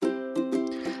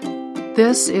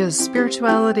This is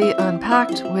Spirituality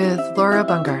Unpacked with Laura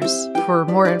Bungars. For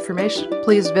more information,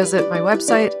 please visit my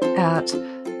website at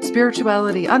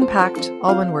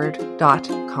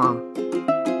spiritualityunpacked.com.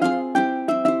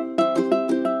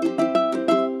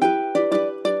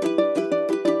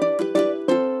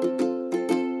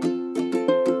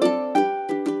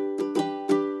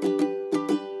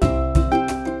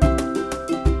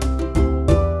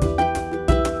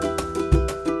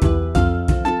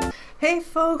 Hey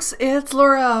folks, it's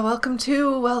Laura. Welcome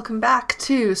back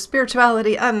to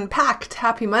Spirituality Unpacked.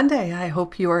 Happy Monday. I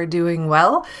hope you are doing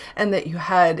well and that you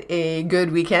had a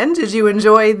good weekend. Did you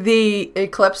enjoy the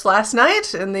eclipse last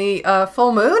night and the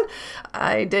full moon?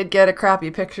 I did get a crappy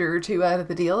picture or two out of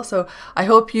the deal, so I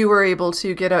hope you were able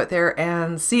to get out there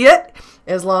and see it,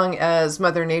 as long as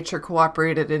Mother Nature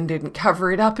cooperated and didn't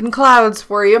cover it up in clouds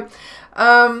for you.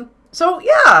 So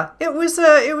yeah, it was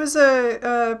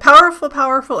a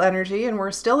powerful energy, and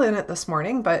we're still in it this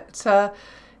morning. But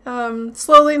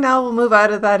slowly now we'll move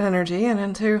out of that energy and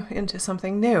into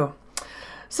something new.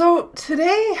 So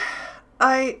today,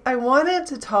 I wanted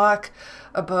to talk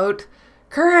about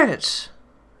courage.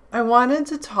 I wanted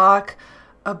to talk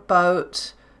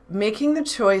about making the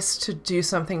choice to do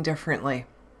something differently.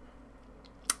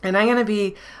 And I'm gonna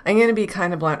be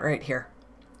kind of blunt right here,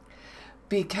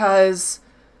 because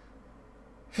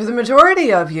for the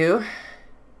majority of you,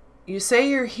 you say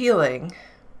you're healing,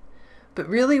 but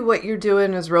really what you're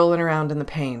doing is rolling around in the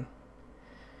pain.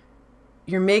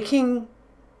 You're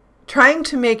trying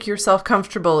to make yourself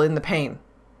comfortable in the pain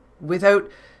without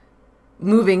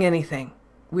moving anything,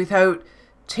 without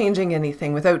changing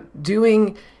anything, without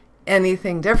doing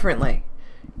anything differently.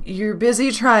 You're busy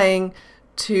trying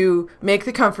to make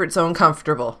the comfort zone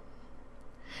comfortable,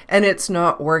 and it's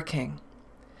not working.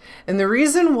 And the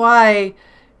reason why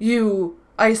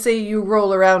I say you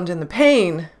roll around in the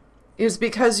pain is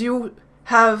because you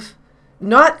have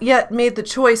not yet made the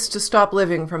choice to stop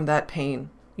living from that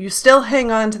pain. You still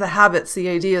hang on to the habits, the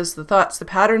ideas, the thoughts, the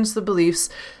patterns, the beliefs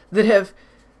that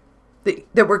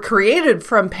were created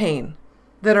from pain,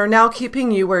 that are now keeping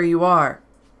you where you are.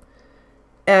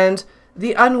 And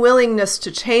the unwillingness to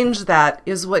change that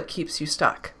is what keeps you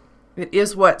stuck. It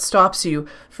is what stops you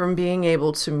from being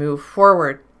able to move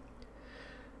forward.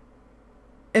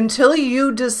 Until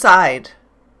you decide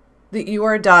that you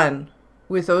are done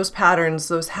with those patterns,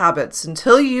 those habits,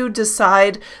 until you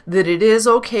decide that it is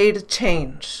okay to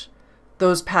change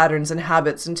those patterns and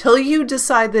habits, until you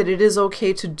decide that it is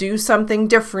okay to do something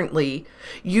differently,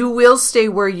 you will stay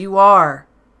where you are.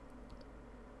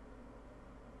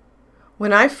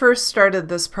 When I first started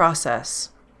this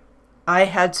process, I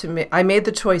made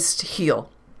the choice to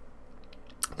heal.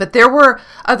 But there were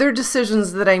other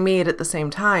decisions that I made at the same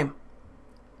time.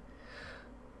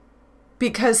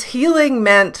 Because healing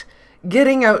meant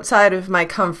getting outside of my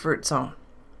comfort zone.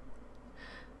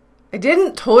 I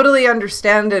didn't totally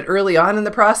understand it early on in the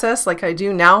process like I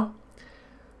do now,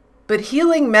 but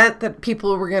healing meant that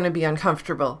people were going to be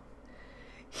uncomfortable.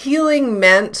 Healing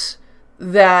meant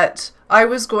that I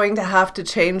was going to have to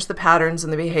change the patterns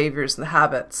and the behaviors and the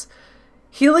habits.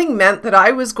 Healing meant that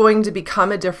I was going to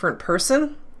become a different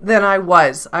person than I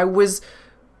was. I was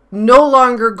no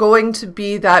longer going to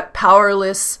be that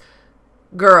powerless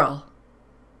girl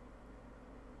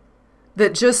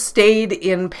that just stayed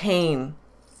in pain.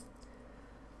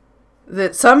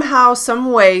 That somehow,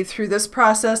 some way through this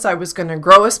process, I was going to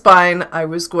grow a spine. I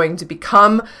was going to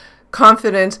become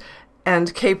confident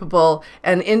and capable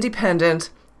and independent,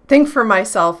 think for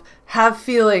myself, have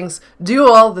feelings, do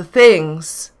all the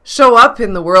things, show up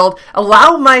in the world,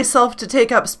 allow myself to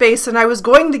take up space, and I was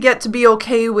going to get to be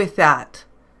okay with that.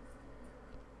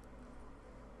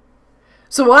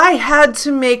 So I had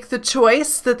to make the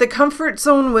choice that the comfort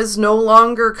zone was no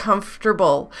longer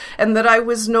comfortable and that I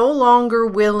was no longer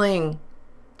willing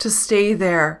to stay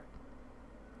there.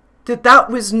 That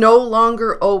was no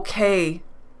longer okay.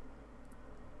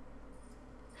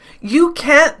 You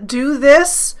can't do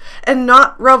this and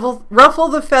not ruffle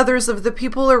the feathers of the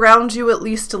people around you at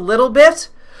least a little bit,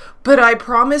 but I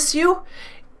promise you,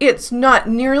 it's not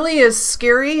nearly as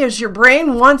scary as your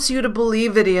brain wants you to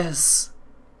believe it is.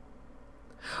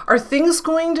 Are things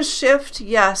going to shift?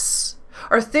 Yes.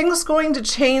 Are things going to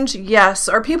change? Yes.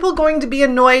 Are people going to be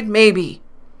annoyed? Maybe.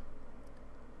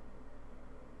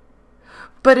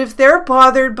 But if they're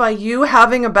bothered by you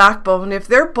having a backbone, if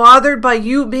they're bothered by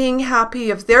you being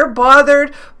happy, if they're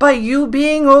bothered by you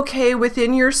being okay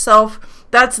within yourself,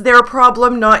 that's their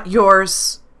problem, not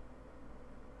yours.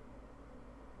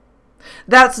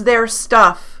 That's their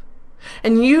stuff.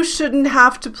 And you shouldn't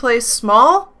have to play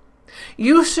small.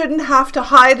 You shouldn't have to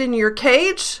hide in your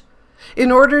cage.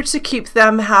 in order to keep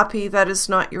them happy. That is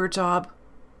not your job.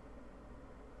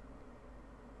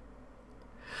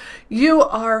 You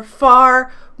are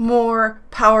far more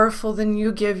powerful than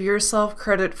you give yourself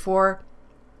credit for.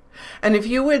 And if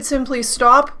you would simply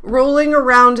stop rolling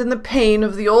around in the pain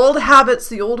of the old habits,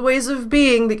 the old ways of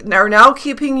being that are now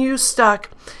keeping you stuck,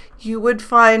 you would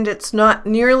find it's not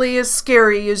nearly as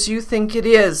scary as you think it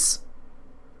is.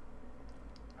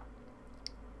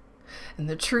 And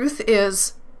the truth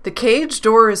is, the cage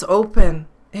door is open,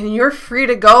 and you're free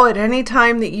to go at any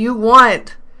time that you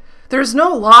want. There's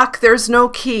no lock, there's no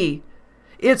key.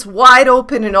 It's wide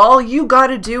open, and all you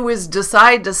gotta do is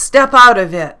decide to step out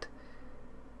of it.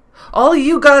 All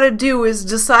you gotta do is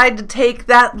decide to take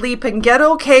that leap and get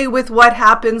okay with what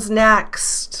happens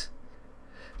next.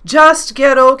 Just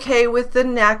get okay with the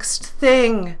next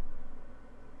thing.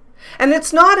 And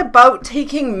it's not about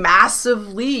taking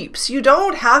massive leaps. You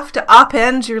don't have to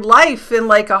upend your life in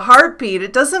like a heartbeat.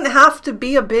 It doesn't have to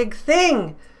be a big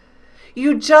thing.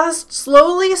 You just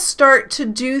slowly start to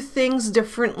do things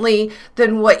differently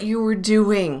than what you were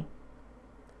doing.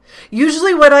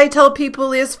 Usually what I tell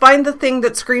people is find the thing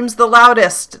that screams the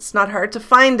loudest. It's not hard to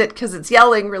find it because it's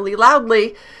yelling really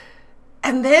loudly.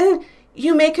 And then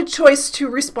you make a choice to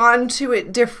respond to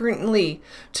it differently,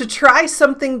 to try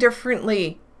something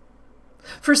differently.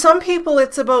 For some people,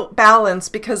 it's about balance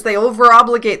because they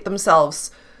over-obligate themselves,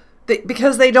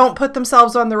 because they don't put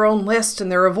themselves on their own list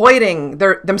and they're avoiding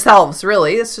themselves,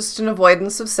 really. It's just an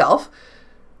avoidance of self.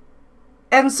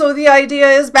 And so the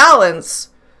idea is balance.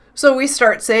 So we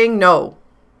start saying no.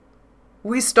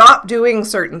 We stop doing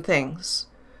certain things.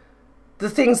 The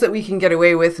things that we can get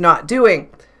away with not doing.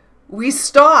 We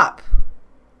stop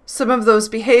some of those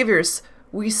behaviors.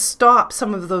 We stop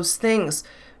some of those things.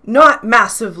 Not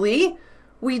massively.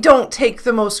 We don't take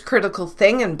the most critical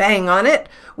thing and bang on it.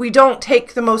 We don't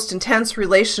take the most intense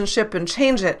relationship and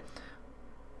change it.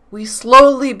 We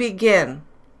slowly begin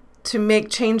to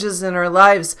make changes in our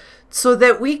lives so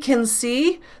that we can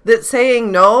see that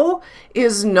saying no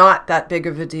is not that big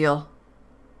of a deal.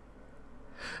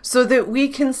 So that we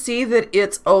can see that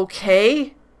it's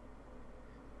okay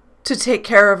to take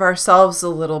care of ourselves a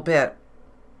little bit.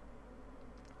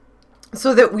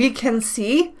 So that we can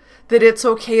see that it's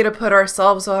okay to put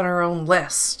ourselves on our own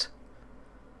list.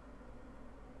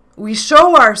 We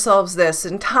show ourselves this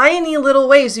in tiny little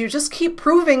ways. You just keep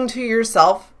proving to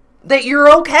yourself that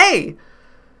you're okay.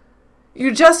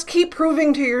 You just keep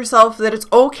proving to yourself that it's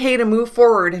okay to move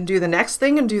forward and do the next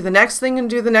thing and do the next thing and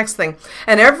do the next thing.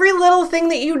 And every little thing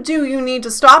that you do, you need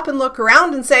to stop and look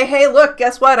around and say, hey, look,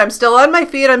 guess what? I'm still on my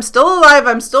feet. I'm still alive.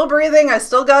 I'm still breathing. I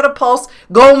still got a pulse.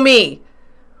 Go me.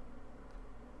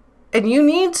 And you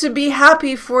need to be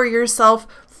happy for yourself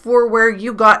for where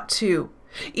you got to.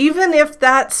 Even if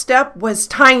that step was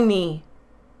tiny,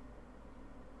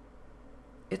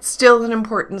 it's still an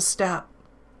important step.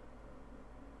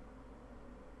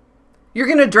 You're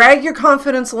going to drag your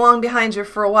confidence along behind you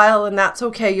for a while, and that's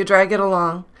okay. You drag it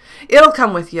along. It'll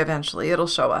come with you eventually. It'll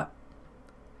show up.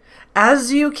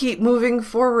 As you keep moving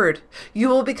forward, you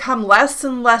will become less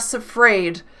and less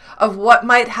afraid of what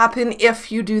might happen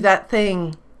if you do that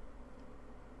thing.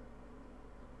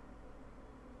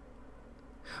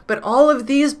 But all of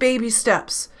these baby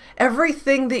steps,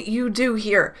 everything that you do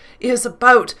here is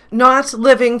about not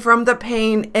living from the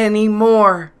pain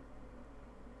anymore.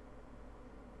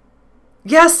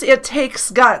 Yes, it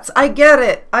takes guts. I get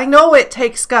it. I know it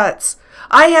takes guts.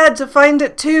 I had to find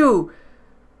it too.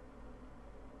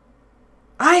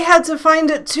 I had to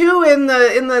find it too in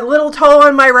the little toe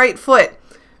on my right foot,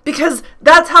 because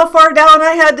that's how far down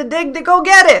I had to dig to go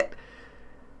get it.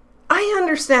 I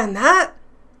understand that.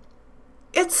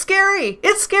 It's scary.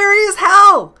 It's scary as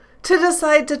hell to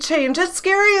decide to change. It's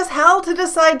scary as hell to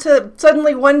decide to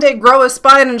suddenly one day grow a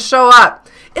spine and show up.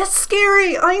 It's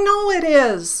scary. I know it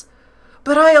is.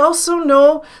 But I also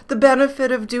know the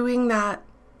benefit of doing that.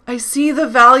 I see the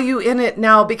value in it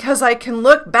now because I can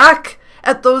look back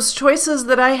at those choices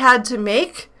that I had to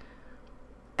make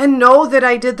and know that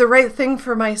I did the right thing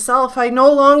for myself. I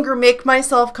no longer make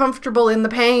myself comfortable in the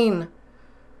pain.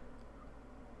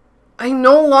 I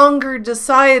no longer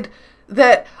decide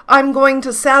that I'm going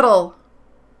to settle.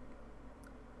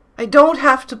 I don't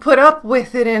have to put up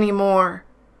with it anymore.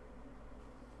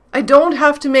 I don't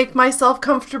have to make myself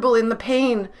comfortable in the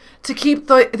pain to keep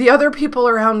the other people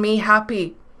around me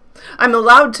happy. I'm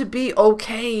allowed to be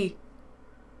okay.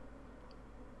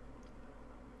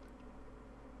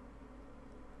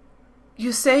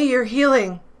 You say you're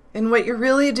healing, and what you're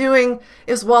really doing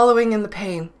is wallowing in the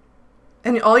pain.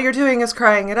 And all you're doing is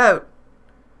crying it out.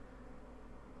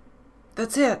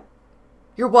 That's it.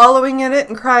 You're wallowing in it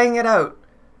and crying it out.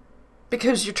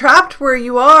 Because you're trapped where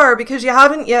you are because you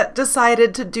haven't yet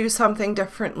decided to do something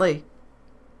differently.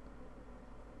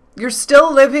 You're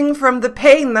still living from the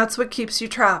pain. That's what keeps you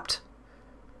trapped.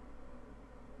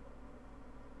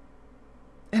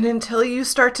 And until you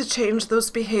start to change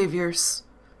those behaviors,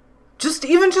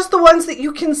 even just the ones that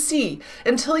you can see,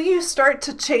 until you start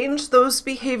to change those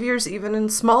behaviors even in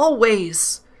small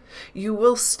ways, you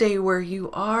will stay where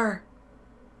you are.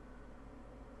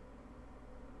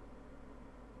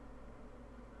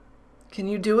 Can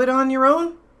you do it on your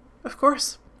own? Of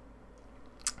course.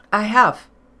 I have.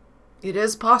 It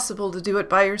is possible to do it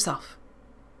by yourself.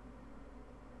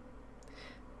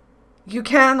 You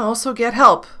can also get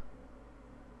help.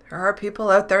 There are people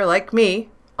out there like me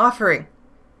offering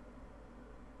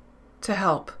to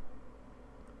help.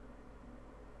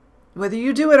 Whether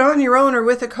you do it on your own or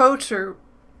with a coach or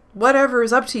whatever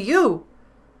is up to you.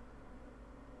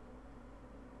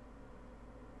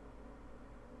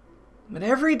 But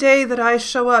every day that I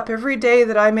show up, every day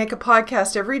that I make a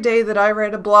podcast, every day that I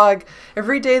write a blog,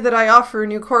 every day that I offer a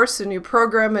new course, a new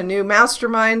program, a new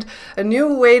mastermind, a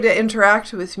new way to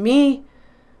interact with me,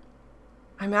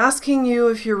 I'm asking you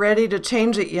if you're ready to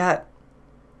change it yet.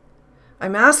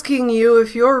 I'm asking you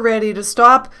if you're ready to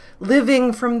stop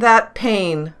living from that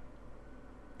pain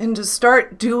and to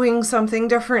start doing something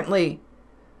differently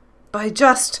by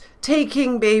just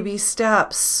taking baby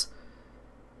steps.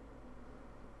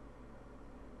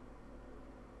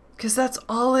 Because that's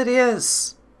all it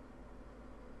is.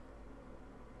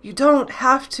 You don't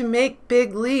have to make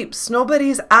big leaps.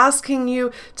 Nobody's asking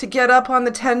you to get up on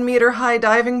the 10-meter high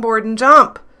diving board and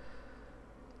jump.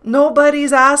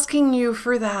 Nobody's asking you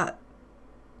for that.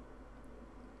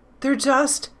 They're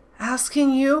just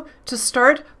asking you to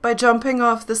start by jumping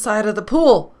off the side of the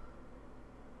pool.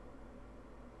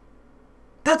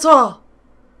 That's all.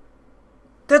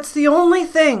 That's the only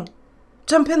thing.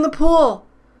 Jump in the pool.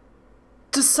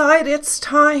 Decide it's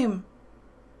time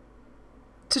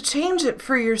to change it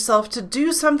for yourself, to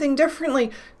do something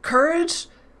differently. Courage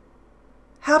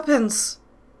happens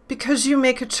because you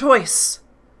make a choice.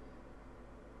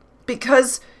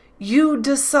 Because you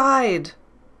decide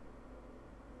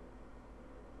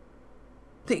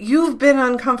that you've been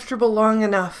uncomfortable long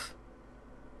enough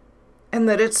and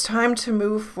that it's time to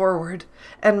move forward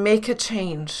and make a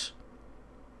change.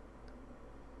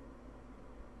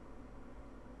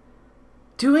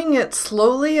 Doing it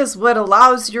slowly is what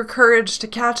allows your courage to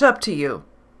catch up to you.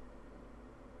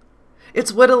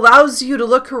 It's what allows you to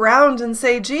look around and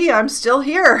say, gee, I'm still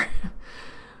here.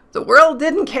 The world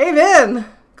didn't cave in.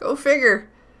 Go figure.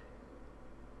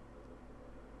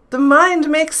 The mind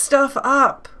makes stuff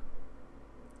up.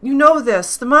 You know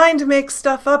this. The mind makes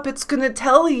stuff up. It's going to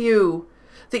tell you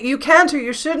that you can't or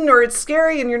you shouldn't or it's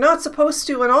scary and you're not supposed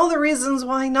to and all the reasons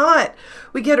why not.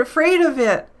 We get afraid of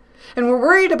it. And we're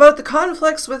worried about the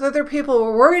conflicts with other people.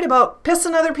 We're worried about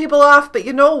pissing other people off. But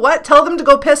you know what? Tell them to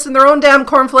go piss in their own damn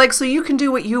cornflakes so you can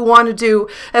do what you want to do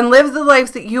and live the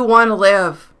life that you want to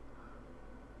live.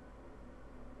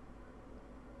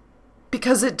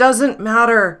 Because it doesn't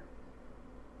matter.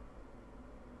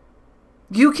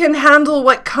 You can handle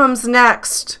what comes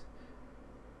next.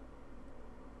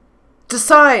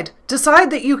 Decide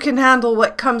that you can handle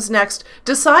what comes next.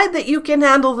 Decide that you can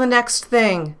handle the next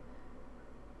thing.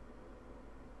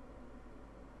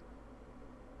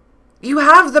 You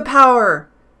have the power.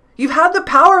 You've had the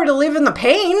power to live in the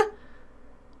pain.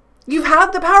 You've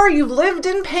had the power. You've lived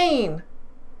in pain.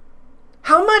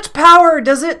 How much power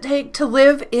does it take to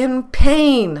live in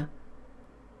pain?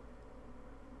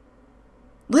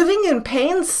 Living in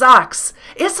pain sucks.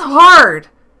 It's hard.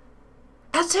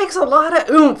 It takes a lot of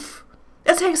oomph.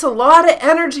 It takes a lot of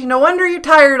energy. No wonder you're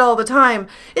tired all the time.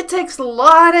 It takes a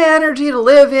lot of energy to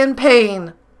live in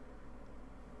pain.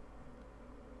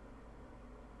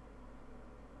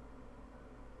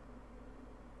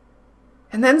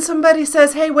 And then somebody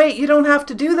says, hey, wait, you don't have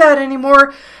to do that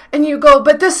anymore. And you go,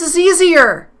 but this is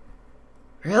easier.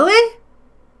 Really?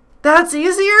 That's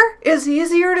easier? It's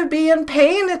easier to be in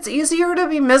pain? It's easier to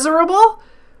be miserable?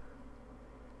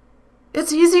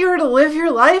 It's easier to live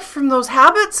your life from those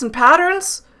habits and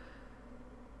patterns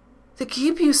that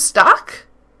keep you stuck?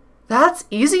 That's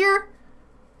easier?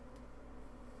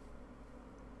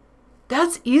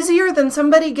 That's easier than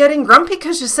somebody getting grumpy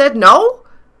because you said no?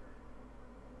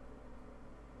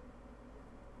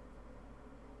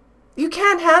 You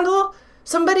can't handle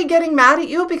somebody getting mad at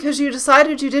you because you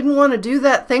decided you didn't want to do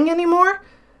that thing anymore,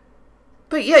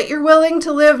 but yet you're willing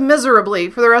to live miserably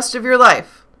for the rest of your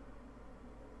life.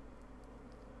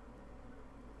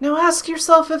 Now ask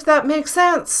yourself if that makes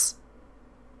sense.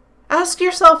 Ask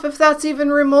yourself if that's even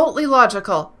remotely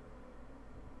logical.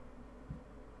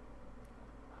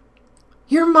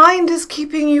 Your mind is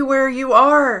keeping you where you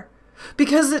are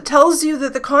because it tells you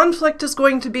that the conflict is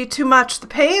going to be too much. The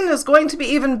pain is going to be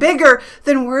even bigger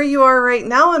than where you are right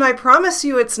now, and I promise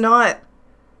you it's not.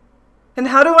 And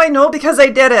how do I know? Because I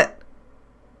did it.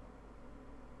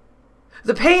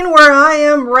 The pain where I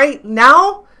am right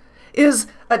now is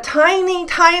a tiny,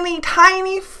 tiny,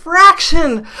 tiny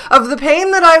fraction of the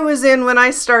pain that I was in when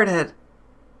I started.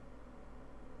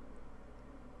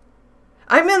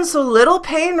 I'm in so little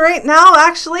pain right now,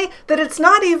 actually, that it's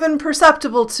not even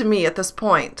perceptible to me at this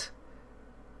point.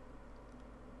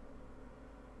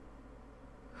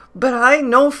 But I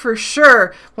know for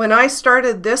sure when I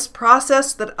started this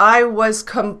process that I was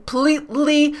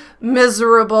completely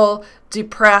miserable,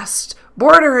 depressed,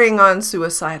 bordering on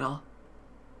suicidal.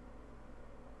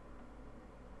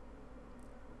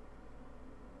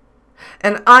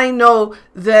 And I know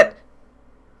that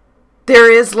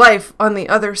there is life on the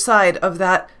other side of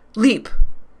that leap,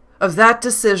 of that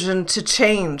decision to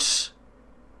change.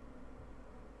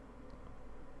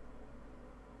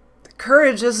 The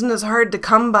courage isn't as hard to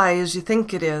come by as you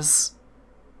think it is.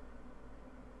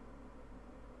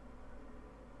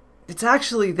 It's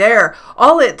actually there.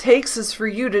 All it takes is for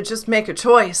you to just make a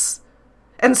choice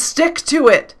and stick to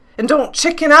it and don't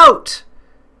chicken out.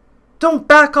 Don't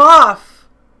back off.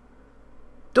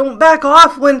 Don't back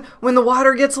off when the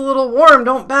water gets a little warm.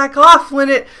 Don't back off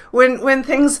when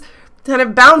things kind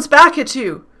of bounce back at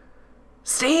you.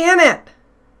 Stay in it.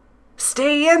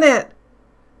 Stay in it.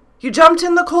 You jumped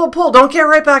in the cold pool. Don't get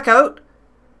right back out.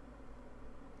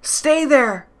 Stay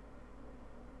there.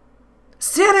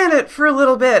 Sit in it for a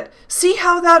little bit. See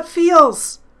how that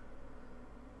feels.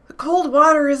 The cold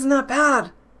water isn't that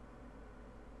bad.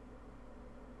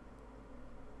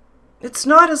 It's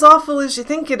not as awful as you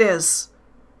think it is.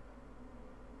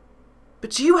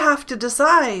 But you have to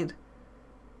decide.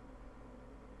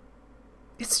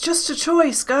 It's just a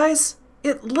choice, guys.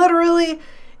 It literally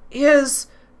is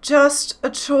just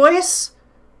a choice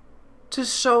to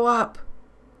show up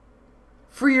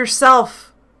for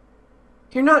yourself.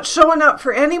 You're not showing up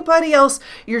for anybody else.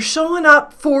 You're showing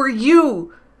up for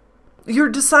you. You're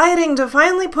deciding to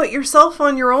finally put yourself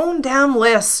on your own damn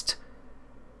list.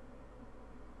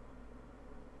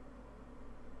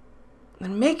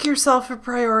 And make yourself a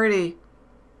priority.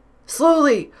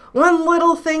 Slowly, one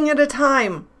little thing at a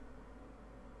time.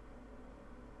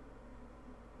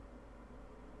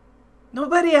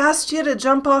 Nobody asked you to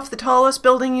jump off the tallest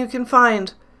building you can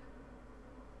find.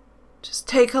 Just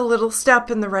take a little step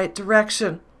in the right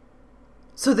direction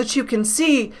so that you can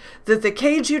see that the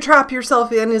cage you trap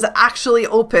yourself in is actually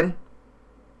open.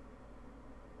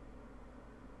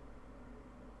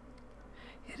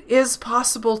 It is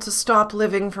possible to stop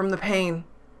living from the pain.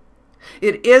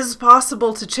 It is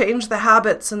possible to change the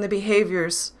habits and the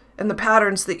behaviors and the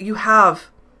patterns that you have.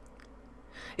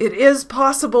 It is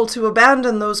possible to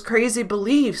abandon those crazy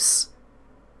beliefs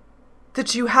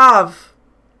that you have.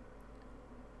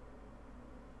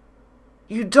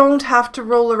 You don't have to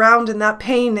roll around in that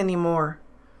pain anymore.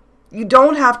 You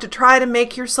don't have to try to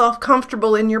make yourself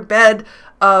comfortable in your bed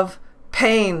of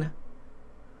pain.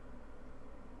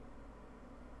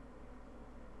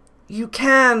 You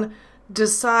can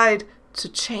decide to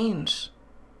change.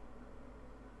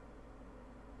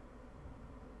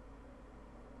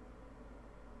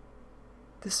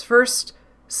 This first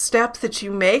step that you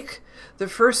make, the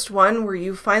first one where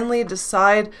you finally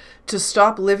decide to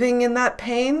stop living in that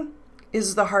pain,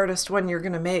 is the hardest one you're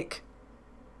going to make.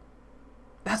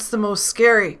 That's the most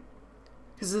scary.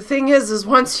 Because the thing is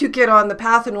once you get on the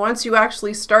path and once you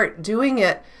actually start doing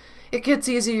it, it gets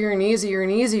easier and easier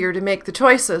and easier to make the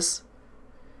choices.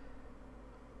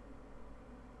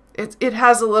 It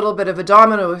has a little bit of a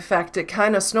domino effect. It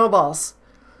kind of snowballs.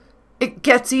 It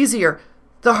gets easier.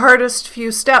 The hardest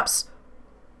few steps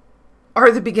are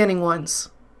the beginning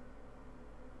ones.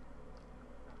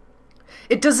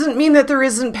 It doesn't mean that there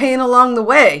isn't pain along the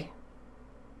way.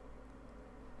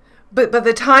 But by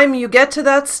the time you get to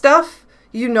that stuff,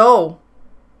 you know,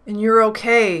 and you're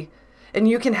okay, and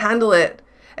you can handle it,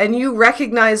 and you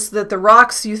recognize that the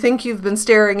rocks you think you've been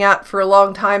staring at for a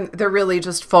long time, they're really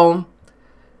just foam.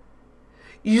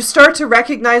 You start to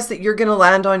recognize that you're going to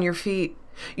land on your feet.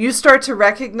 You start to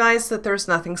recognize that there's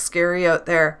nothing scary out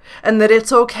there and that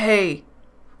it's okay.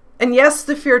 And yes,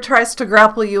 the fear tries to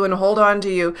grapple you and hold on to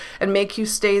you and make you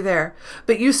stay there.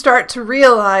 But you start to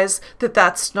realize that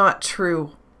that's not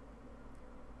true.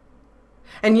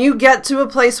 And you get to a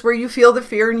place where you feel the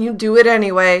fear and you do it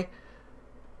anyway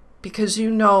because you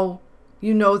know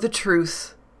the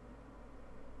truth.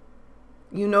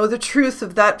 You know the truth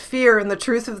of that fear, and the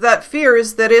truth of that fear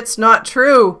is that it's not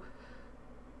true.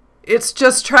 It's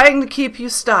just trying to keep you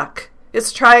stuck.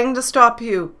 It's trying to stop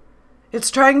you. It's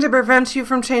trying to prevent you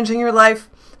from changing your life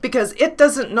because it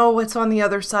doesn't know what's on the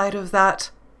other side of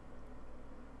that.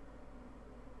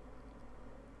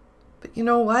 But you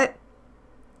know what?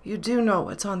 You do know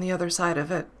what's on the other side of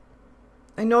it.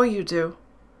 I know you do.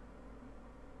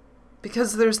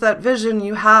 Because there's that vision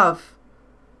you have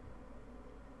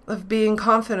of being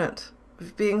confident,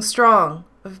 of being strong,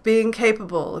 of being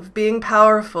capable, of being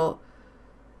powerful,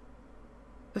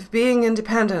 of being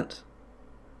independent.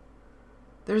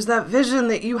 There's that vision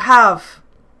that you have,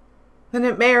 and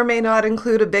it may or may not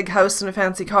include a big house and a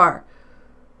fancy car.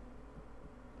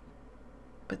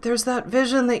 But there's that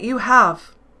vision that you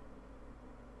have.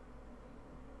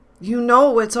 You know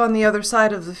what's on the other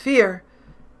side of the fear.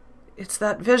 It's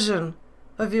that vision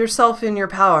of yourself in your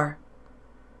power,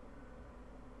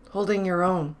 holding your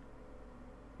own,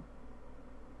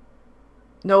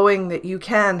 knowing that you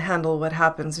can handle what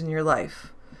happens in your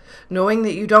life, knowing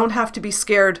that you don't have to be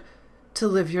scared to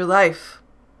live your life,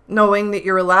 knowing that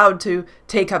you're allowed to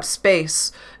take up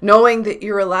space, knowing that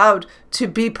you're allowed to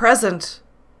be present,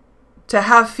 to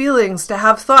have feelings, to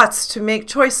have thoughts, to make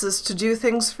choices, to do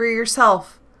things for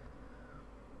yourself,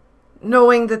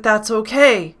 knowing that that's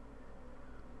okay.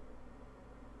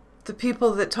 The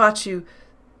people that taught you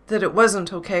that it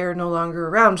wasn't okay are no longer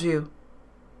around you.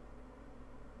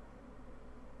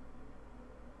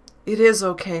 It is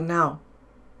okay now.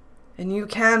 And you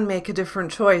can make a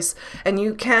different choice, and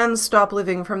you can stop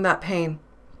living from that pain.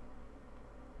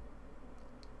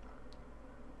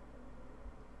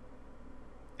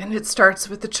 And it starts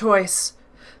with the choice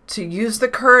to use the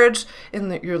courage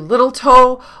in your little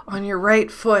toe on your right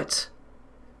foot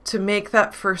to make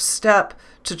that first step,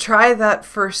 to try that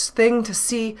first thing, to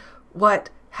see what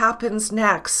happens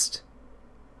next.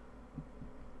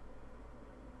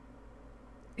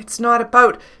 It's not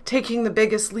about taking the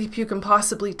biggest leap you can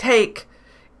possibly take.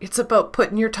 It's about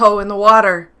putting your toe in the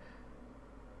water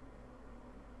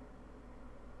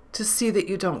to see that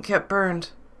you don't get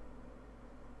burned.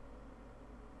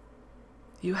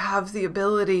 You have the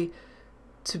ability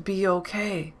to be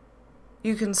okay.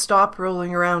 You can stop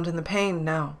rolling around in the pain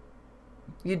now.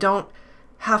 You don't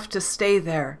have to stay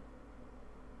there.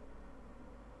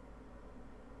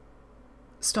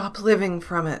 Stop living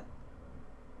from it.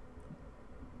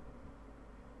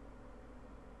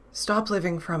 Stop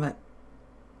living from it.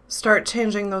 Start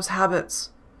changing those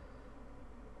habits.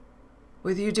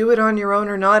 Whether you do it on your own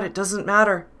or not, it doesn't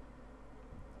matter.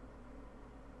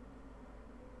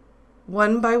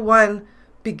 One by one,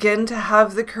 begin to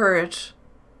have the courage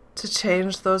to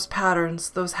change those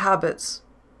patterns, those habits,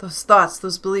 those thoughts,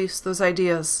 those beliefs, those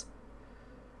ideas.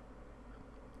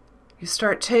 You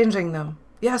start changing them.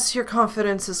 Yes, your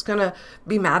confidence is going to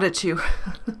be mad at you.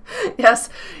 Yes,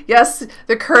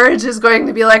 the courage is going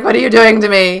to be like, what are you doing to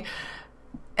me?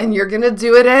 And you're going to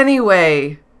do it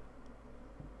anyway.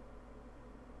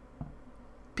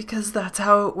 Because that's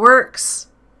how it works.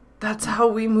 That's how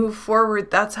we move forward.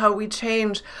 That's how we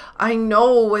change. I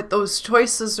know what those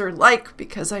choices are like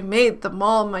because I made them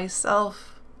all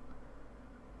myself.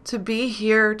 To be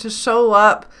here, to show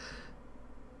up,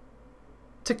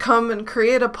 to come and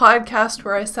create a podcast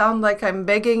where I sound like I'm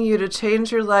begging you to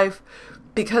change your life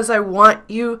because I want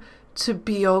you to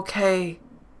be okay.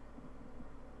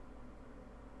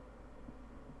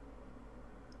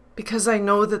 Because I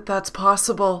know that that's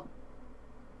possible.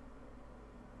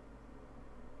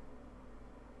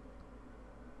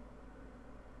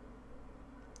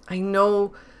 I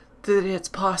know that it's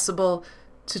possible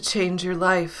to change your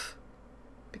life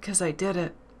because I did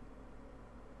it.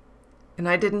 And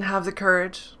I didn't have the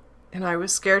courage, and I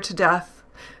was scared to death.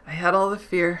 I had all the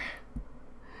fear.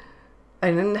 I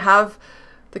didn't have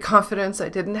the confidence. I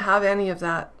didn't have any of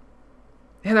that.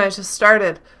 And I just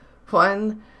started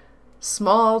one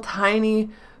small, tiny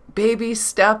baby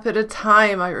step at a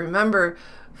time. I remember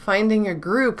finding a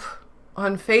group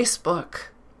on Facebook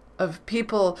of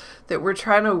people that were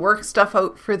trying to work stuff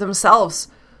out for themselves,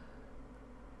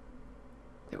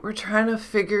 that were trying to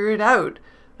figure it out.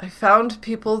 I found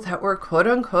people that were quote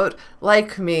unquote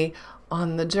like me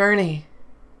on the journey.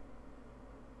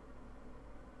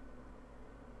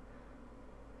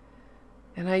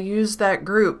 And I used that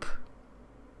group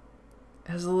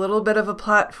as a little bit of a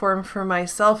platform for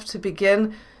myself to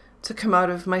begin to come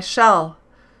out of my shell,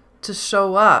 to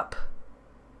show up,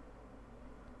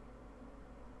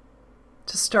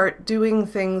 to start doing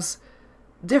things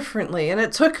differently. And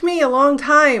it took me a long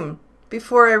time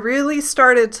before I really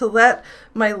started to let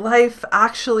my life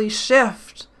actually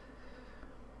shift,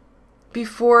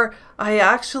 before I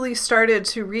actually started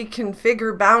to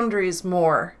reconfigure boundaries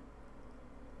more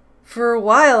for a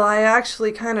while, I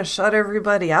actually kind of shut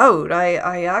everybody out.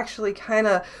 I actually kind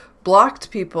of blocked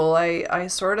people. I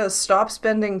sort of stopped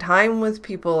spending time with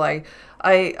people. I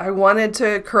wanted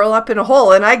to curl up in a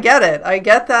hole, and I get it. I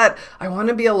get that I want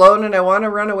to be alone and I want to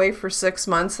run away for 6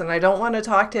 months and I don't want to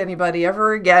talk to anybody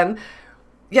ever again.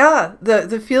 Yeah,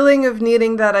 the feeling of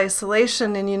needing that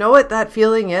isolation. And you know what that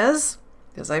feeling is?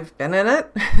 Because I've been in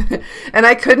it. And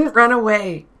I couldn't run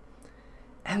away.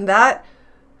 And that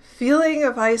feeling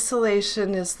of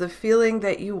isolation is the feeling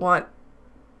that you want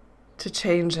to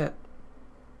change it.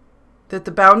 That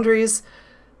the boundaries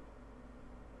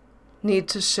need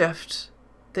to shift.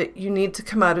 That you need to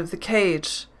come out of the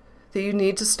cage. That you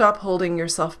need to stop holding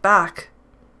yourself back.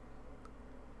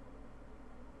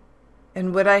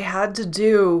 And what I had to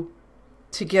do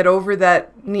to get over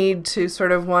that need to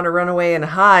sort of want to run away and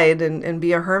hide and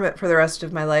be a hermit for the rest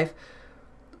of my life,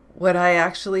 what I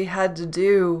actually had to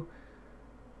do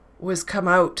was come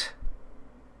out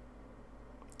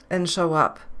and show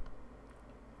up.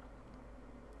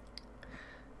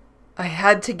 I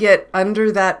had to get under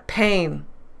that pain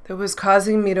that was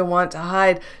causing me to want to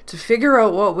hide, to figure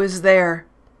out what was there.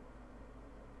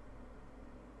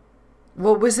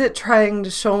 What was it trying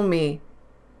to show me?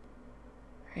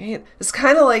 Right? It's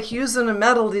kind of like using a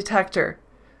metal detector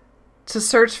to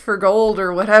search for gold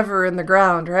or whatever in the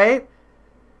ground, right?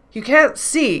 You can't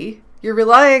see. You're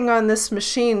relying on this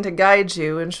machine to guide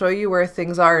you and show you where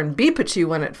things are and beep at you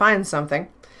when it finds something.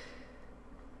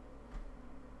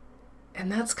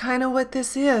 And that's kind of what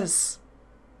this is.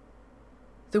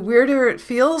 The weirder it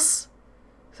feels,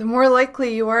 the more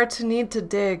likely you are to need to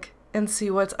dig and see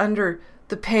what's under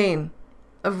the pain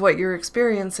of what you're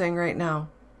experiencing right now.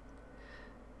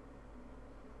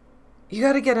 You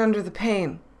got to get under the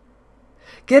pain.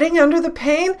 Getting under the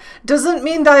pain doesn't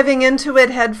mean diving into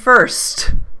it head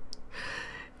first.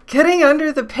 Getting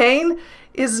under the pain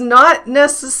is not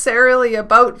necessarily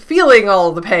about feeling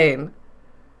all the pain.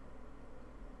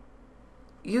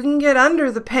 You can get under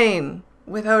the pain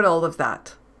without all of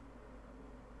that.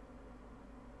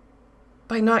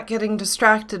 By not getting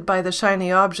distracted by the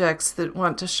shiny objects that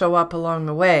want to show up along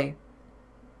the way.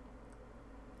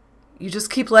 You just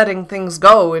keep letting things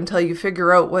go until you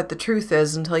figure out what the truth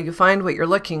is, until you find what you're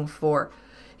looking for.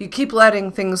 You keep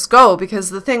letting things go because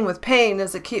the thing with pain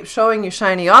is it keeps showing you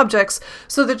shiny objects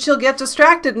so that you'll get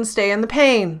distracted and stay in the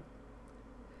pain.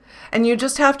 And you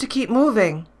just have to keep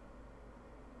moving.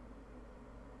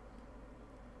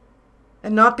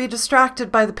 And not be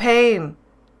distracted by the pain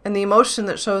and the emotion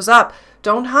that shows up.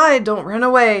 Don't hide, don't run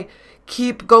away.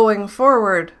 Keep going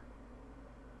forward.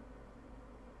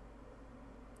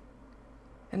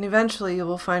 And eventually you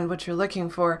will find what you're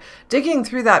looking for. Digging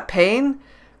through that pain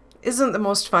isn't the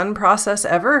most fun process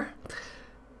ever.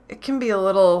 It can be a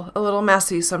little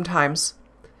messy sometimes.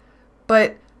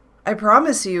 But I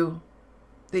promise you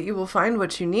that you will find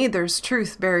what you need. There's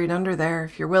truth buried under there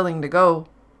if you're willing to go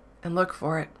and look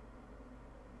for it.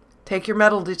 Take your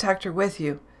metal detector with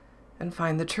you and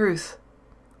find the truth.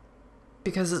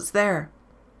 Because it's there.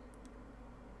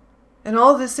 And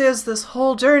all this is, this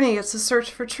whole journey, it's a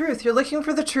search for truth. You're looking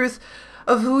for the truth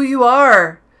of who you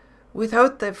are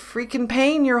without the freaking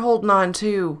pain you're holding on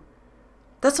to.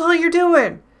 That's all you're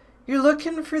doing. You're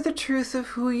looking for the truth of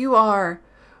who you are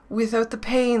without the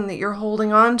pain that you're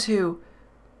holding on to.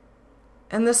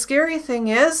 And the scary thing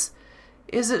is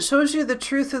it shows you the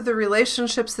truth of the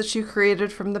relationships that you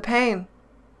created from the pain.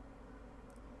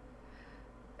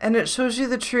 And it shows you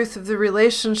the truth of the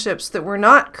relationships that were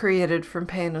not created from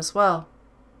pain as well.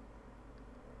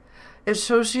 It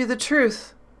shows you the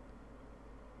truth,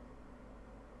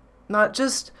 not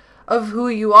just of who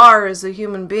you are as a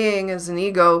human being, as an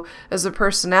ego, as a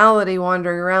personality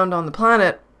wandering around on the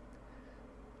planet,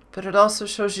 but it also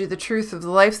shows you the truth of the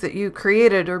life that you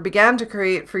created or began to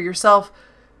create for yourself,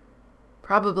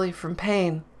 probably from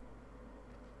pain.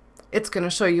 It's going to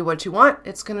show you what you want.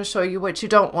 It's going to show you what you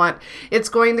don't want. It's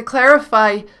going to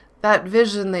clarify that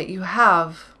vision that you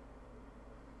have.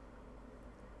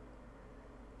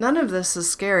 None of this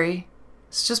is scary.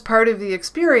 It's just part of the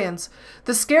experience.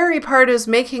 The scary part is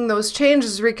making those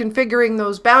changes, reconfiguring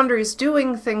those boundaries,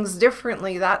 doing things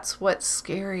differently. That's what's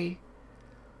scary.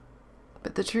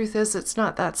 But the truth is, it's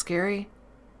not that scary.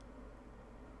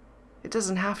 It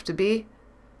doesn't have to be.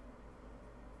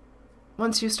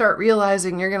 Once you start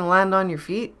realizing you're going to land on your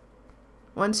feet,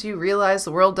 once you realize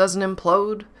the world doesn't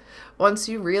implode, once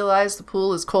you realize the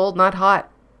pool is cold, not hot,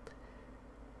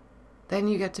 then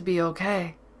you get to be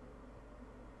okay.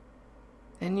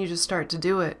 And you just start to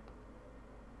do it.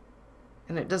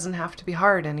 And it doesn't have to be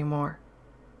hard anymore.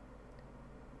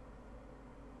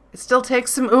 It still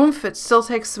takes some oomph, it still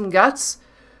takes some guts,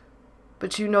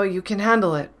 but you know you can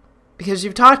handle it because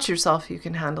you've taught yourself you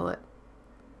can handle it.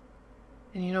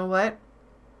 And you know what?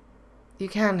 You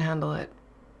can handle it.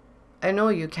 I know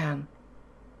you can.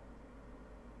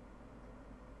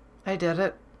 I did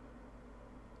it.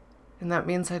 And that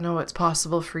means I know it's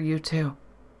possible for you too.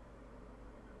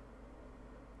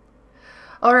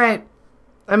 All right.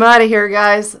 I'm out of here,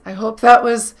 guys. I hope that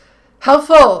was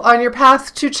helpful on your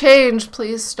path to change.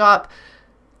 Please stop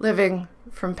living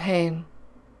from pain.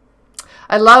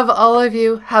 I love all of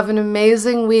you. Have an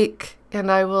amazing week, and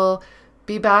I will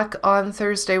be back on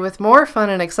Thursday with more fun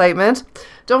and excitement.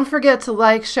 Don't forget to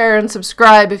like, share, and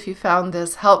subscribe if you found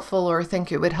this helpful or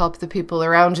think it would help the people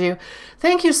around you.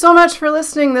 Thank you so much for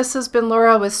listening. This has been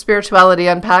Laura with Spirituality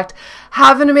Unpacked.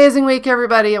 Have an amazing week,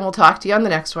 everybody, and we'll talk to you on the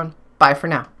next one. Bye for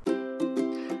now.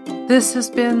 This has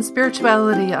been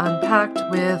Spirituality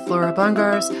Unpacked with Laura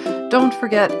Bungars. Don't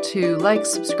forget to like,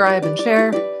 subscribe, and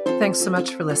share. Thanks so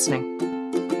much for listening.